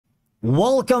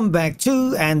Welcome back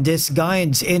to and this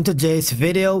guides. In today's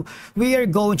video we are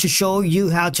going to show you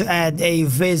how to add a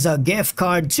Visa gift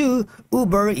card to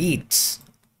Uber Eats.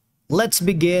 Let's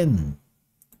begin.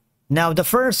 Now the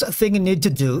first thing you need to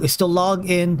do is to log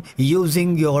in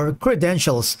using your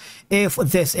credentials. If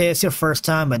this is your first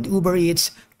time at Uber Eats,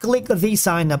 click the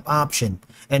sign up option,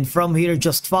 and from here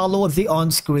just follow the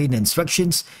on-screen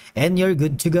instructions and you're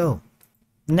good to go.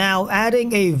 Now,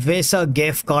 adding a Visa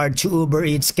gift card to Uber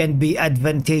Eats can be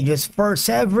advantageous for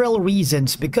several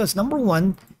reasons because number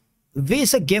one,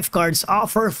 Visa gift cards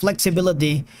offer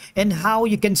flexibility in how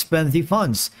you can spend the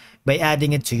funds. By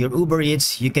adding it to your Uber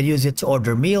Eats, you can use it to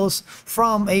order meals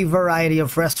from a variety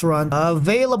of restaurants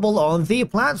available on the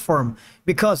platform,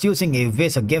 because using a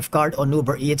Visa gift card on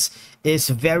Uber Eats is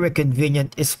very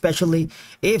convenient, especially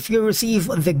if you receive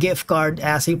the gift card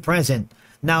as a present.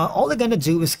 Now, all you're going to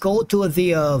do is go to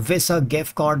the Visa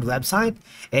gift card website,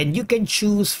 and you can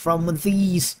choose from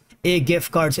these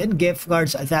gift cards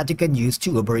that you can use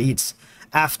to Uber Eats.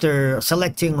 After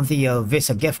selecting the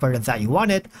Visa gift card that you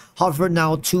wanted, hover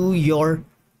now to your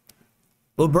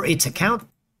Uber Eats account.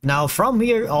 Now, from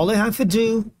here, all you have to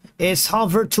do is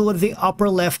hover to the upper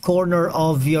left corner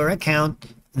of your account,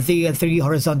 the three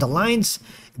horizontal lines,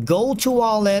 go to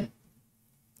Wallet.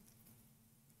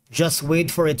 Just wait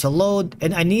for it to load,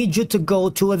 and I need you to go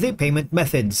to the payment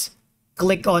methods.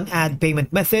 Click on add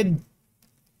payment method.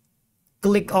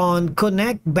 Click on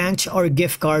connect bank or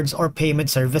gift cards or payment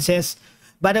services.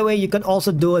 By the way, you can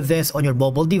also do this on your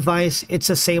mobile device. It's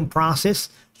the same process.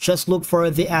 Just look for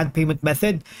the add payment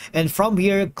method, and from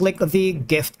here click the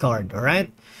gift card. All right,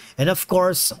 and of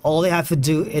course all you have to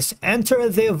do is enter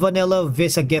the vanilla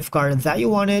Visa gift card that you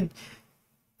wanted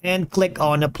and click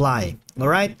on apply. All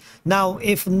right, now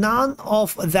if none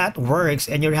of that works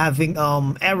and you're having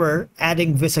error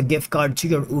adding Visa gift card to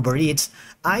your Uber Eats,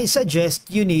 I suggest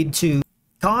you need to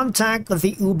contact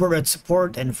the Uber Eats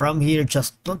support, and from here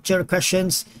just put your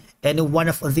questions and one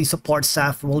of the support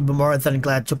staff will be more than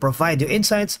glad to provide you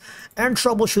insights and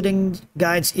troubleshooting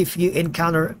guides if you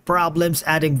encounter problems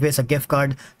adding Visa gift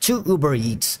card to Uber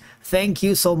Eats. Thank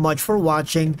you so much for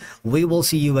watching. We will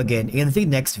see you again in the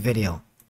next video.